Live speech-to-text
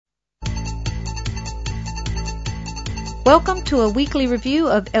Welcome to a weekly review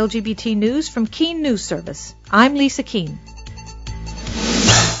of LGBT news from Keene News Service. I'm Lisa Keene.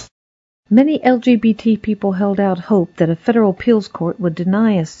 Many LGBT people held out hope that a federal appeals court would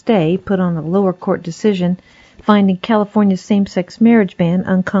deny a stay put on a lower court decision finding California's same-sex marriage ban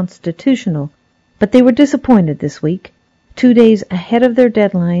unconstitutional, but they were disappointed this week. 2 days ahead of their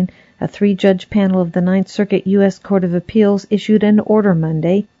deadline, a 3-judge panel of the Ninth Circuit U.S. Court of Appeals issued an order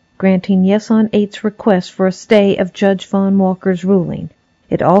Monday granting Yes on 8's request for a stay of Judge Vaughn Walker's ruling.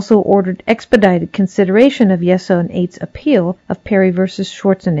 It also ordered expedited consideration of Yes on 8's appeal of Perry v.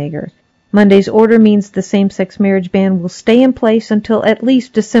 Schwarzenegger. Monday's order means the same-sex marriage ban will stay in place until at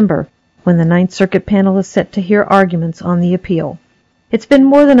least December, when the Ninth Circuit panel is set to hear arguments on the appeal. It's been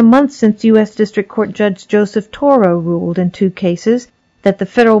more than a month since U.S. District Court Judge Joseph Toro ruled in 2 cases that the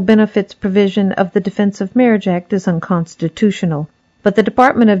federal benefits provision of the Defense of Marriage Act is unconstitutional, but the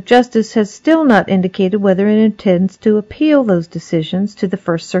Department of Justice has still not indicated whether it intends to appeal those decisions to the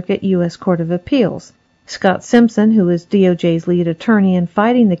First Circuit U.S. Court of Appeals. Scott Simpson, who is DOJ's lead attorney in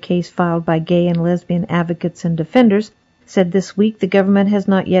fighting the case filed by gay and lesbian advocates and defenders, said this week the government has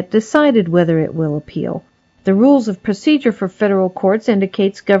not yet decided whether it will appeal. The rules of procedure for federal courts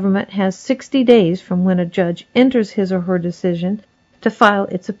indicates government has 60 days from when a judge enters his or her decision to file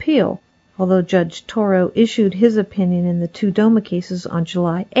its appeal. Although Judge Toro issued his opinion in the 2 DOMA cases on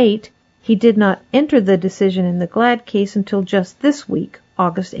July 8, he did not enter the decision in the GLAD case until just this week,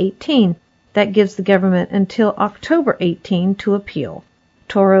 August 18. That gives the government until October 18 to appeal.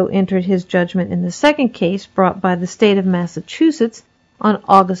 Toro entered his judgment in the 2nd case brought by the state of Massachusetts on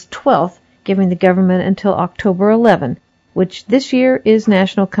August 12th, giving the government until October 11, which this year is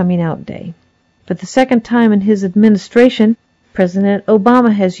National Coming Out Day. For the 2nd time in his administration, President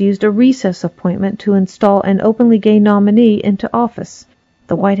Obama has used a recess appointment to install an openly gay nominee into office.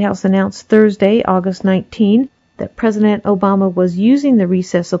 The White House announced Thursday, August 19, that President Obama was using the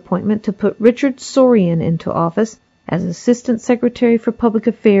recess appointment to put Richard Sorian into office as Assistant Secretary for Public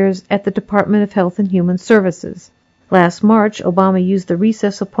Affairs at the Department of Health and Human Services. Last March, Obama used the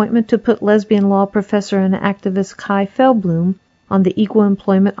recess appointment to put lesbian law professor and activist Kai Feldblum on the Equal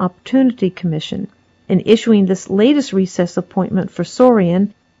Employment Opportunity Commission. In issuing this latest recess appointment for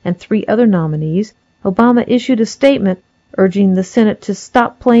Sorian and 3 other nominees, Obama issued a statement urging the Senate to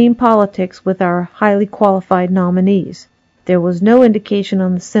stop playing politics with our highly qualified nominees. There was no indication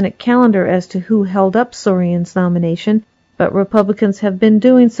on the Senate calendar as to who held up Sorian's nomination, but Republicans have been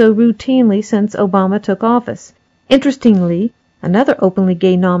doing so routinely since Obama took office. Interestingly, another openly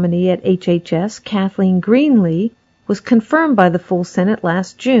gay nominee at HHS, Kathleen Greenlee, was confirmed by the full Senate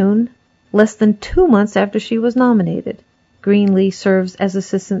last June, less than 2 months after she was nominated. Greenlee serves as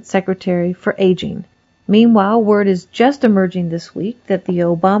Assistant Secretary for Aging. Meanwhile, word is just emerging this week that the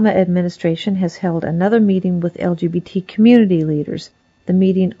Obama administration has held another meeting with LGBT community leaders. The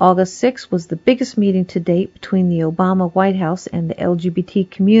meeting August 6 was the biggest meeting to date between the Obama White House and the LGBT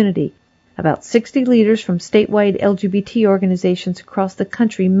community. About 60 leaders from statewide LGBT organizations across the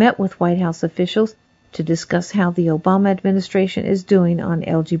country met with White House officials to discuss how the Obama administration is doing on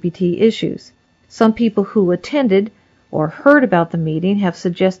LGBT issues. Some people who attended or heard about the meeting have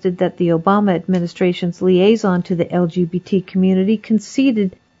suggested that the Obama administration's liaison to the LGBT community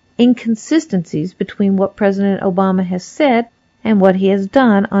conceded inconsistencies between what President Obama has said and what he has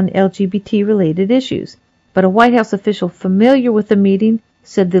done on LGBT-related issues. But a White House official familiar with the meeting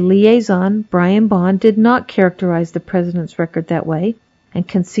said the liaison, Brian Bond, did not characterize the president's record that way and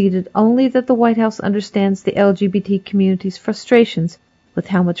conceded only that the White House understands the LGBT community's frustrations with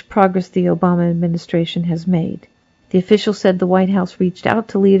how much progress the Obama administration has made. The official said the White House reached out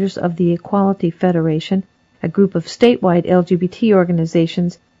to leaders of the Equality Federation, a group of statewide LGBT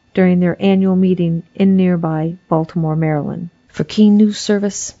organizations, during their annual meeting in nearby Baltimore, Maryland. For Keene News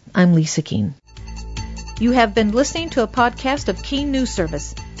Service, I'm Lisa Keene. You have been listening to a podcast of Keene News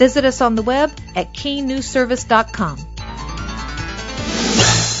Service. Visit us on the web at KeenNewsService.com.